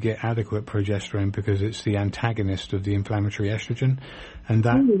make sure you get adequate progesterone, because it's the antagonist of the inflammatory estrogen. And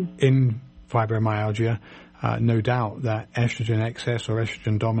that in fibromyalgia, no doubt that estrogen excess or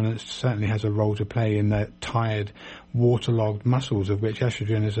estrogen dominance certainly has a role to play in the tired, waterlogged muscles, of which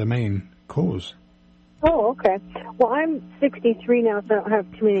estrogen is a main cause. Oh, okay. Well, I'm 63 now, so I don't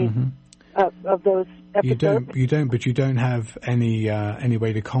have too many of those episodes. You don't, but you don't have any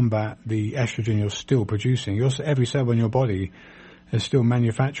way to combat the estrogen you're still producing. Every cell in your body is still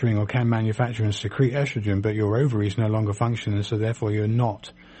manufacturing or can manufacture and secrete estrogen, but your ovaries no longer function, and so therefore you're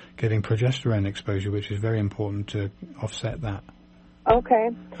not getting progesterone exposure, which is very important to offset that. Okay.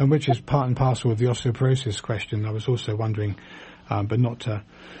 And which is part and parcel of the osteoporosis question. I was also wondering, but not to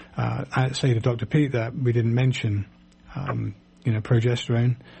say to Dr. Peat that we didn't mention,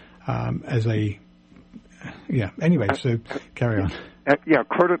 progesterone as a... Yeah, anyway, so carry on.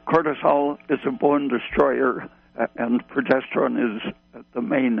 Cortisol is a bone destroyer, and progesterone is the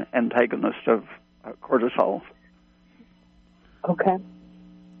main antagonist of cortisol. Okay.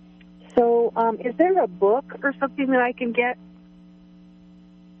 So is there a book or something that I can get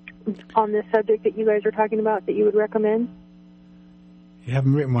on this subject that you guys are talking about that you would recommend? You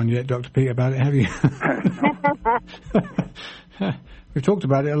haven't written one yet, Dr. Peat, about it, have you? We've talked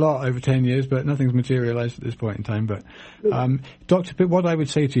about it a lot over 10 years, but nothing's materialized at this point in time. But Dr. Peat, what I would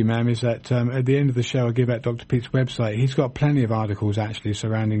say to you, ma'am, is that at the end of the show, I'll give out Dr. Peat's website. He's got plenty of articles, actually,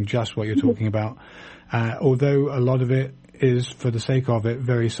 surrounding just what you're talking about, although a lot of it is, for the sake of it,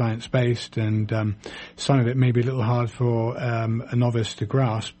 very science-based, and some of it may be a little hard for a novice to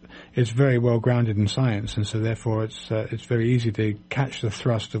grasp. It's very well grounded in science, and so therefore it's very easy to catch the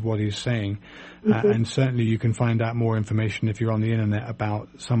thrust of what he's saying. And certainly you can find out more information if you're on the internet about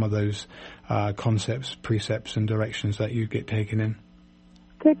some of those concepts, precepts, and directions that you get taken in.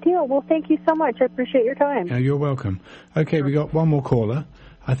 Good deal. Well, thank you so much. I appreciate your time. You're welcome. Okay, we got one more caller.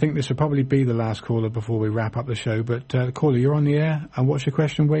 I think this will probably be the last caller before we wrap up the show. But caller, you're on the air. And what's your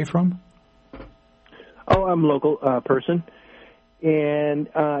question? Where are you from? Oh, I'm a local person. And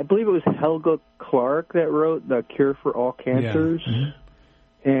I believe it was Helga Clark that wrote The Cure for All Cancers. Yeah. Mm-hmm.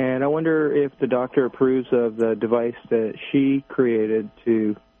 And I wonder if the doctor approves of the device that she created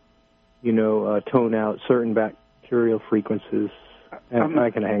to, tone out certain bacterial frequencies. And I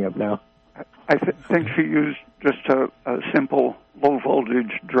can hang up now. I think she used just a simple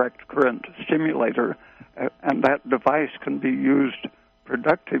low-voltage direct current stimulator, and that device can be used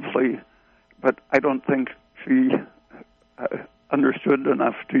productively, but I don't think she understood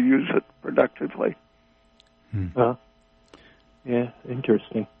enough to use it productively. Yeah,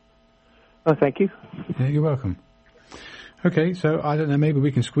 interesting. Oh, thank you. Yeah, you're welcome. Okay, so I don't know, maybe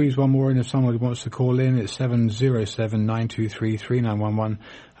we can squeeze one more in if someone wants to call in. It's 707-923-3911.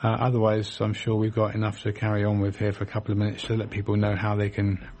 Otherwise, I'm sure we've got enough to carry on with here for a couple of minutes to let people know how they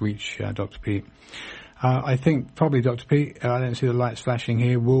can reach Dr. Peat. I think probably Dr. Peat, I don't see the lights flashing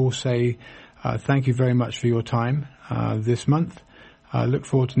here, will say thank you very much for your time this month. Look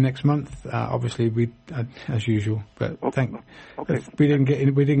forward to next month. Obviously, we as usual, but we didn't get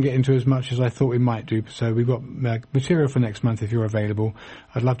into as much as I thought we might do. So we've got material for next month if you're available.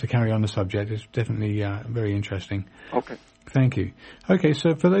 I'd love to carry on the subject. It's definitely very interesting. Okay. Thank you. Okay,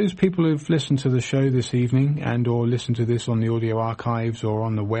 so for those people who've listened to the show this evening and or listened to this on the audio archives or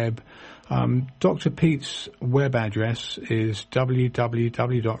on the web, Dr. Peat's web address is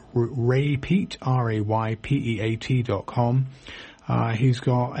www.raypeat.com. He's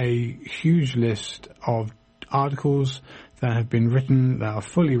got a huge list of articles that have been written that are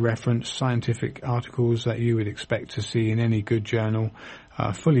fully referenced, scientific articles that you would expect to see in any good journal,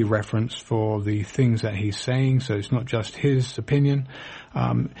 fully referenced for the things that he's saying, so it's not just his opinion.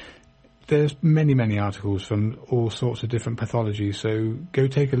 there's many articles from all sorts of different pathologies, so go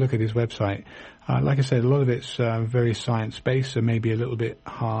take a look at his website. Like I said, a lot of it's very science-based, so maybe a little bit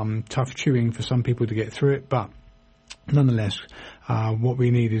tough chewing for some people to get through it, but nonetheless, what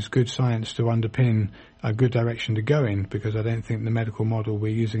we need is good science to underpin a good direction to go in, because I don't think the medical model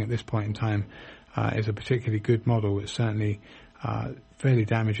we're using at this point in time is a particularly good model. It's certainly fairly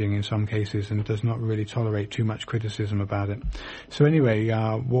damaging in some cases and does not really tolerate too much criticism about it. So anyway,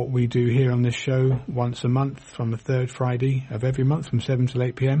 what we do here on this show once a month from the third Friday of every month from 7 till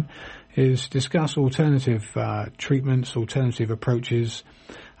 8 p.m. is discuss alternative treatments, alternative approaches,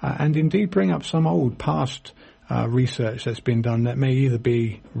 and indeed bring up some old past research that's been done that may either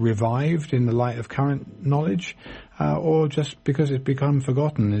be revived in the light of current knowledge, or just because it's become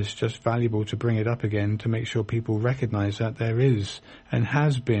forgotten, it's just valuable to bring it up again to make sure people recognize that there is and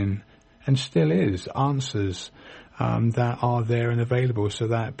has been and still is answers that are there and available, so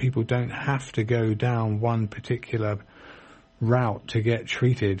that people don't have to go down one particular route to get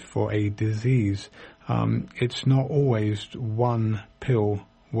treated for a disease. It's not always one pill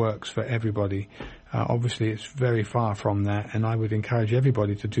works for everybody. Obviously, it's very far from that, and I would encourage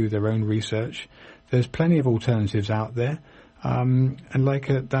everybody to do their own research. There's plenty of alternatives out there. And like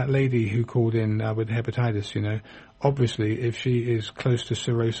that lady who called in with hepatitis, obviously, if she is close to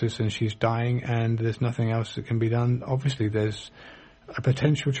cirrhosis and she's dying and there's nothing else that can be done, obviously there's a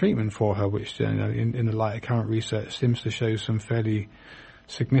potential treatment for her, which, in the light of current research, seems to show some fairly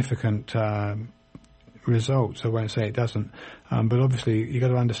significant results. I won't say it doesn't, but obviously you've got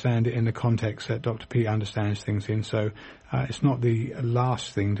to understand it in the context that Dr. Peat understands things in. So it's not the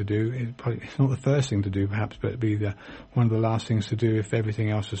last thing to do. It's not the first thing to do, perhaps, but it'd be one of the last things to do if everything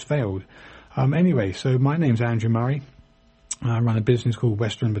else has failed. Anyway, so my name's Andrew Murray. I run a business called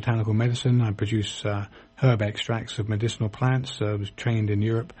Western Botanical Medicine. I produce herb extracts of medicinal plants. I was trained in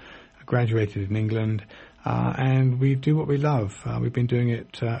Europe, graduated in England, and we do what we love. We've been doing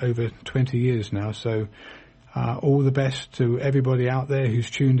it over 20 years now, so all the best to everybody out there who's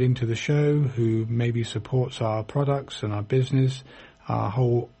tuned into the show, who maybe supports our products and our business. Our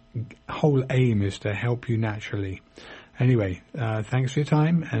whole aim is to help you naturally. Anyway, thanks for your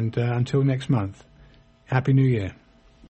time, and until next month, Happy New Year.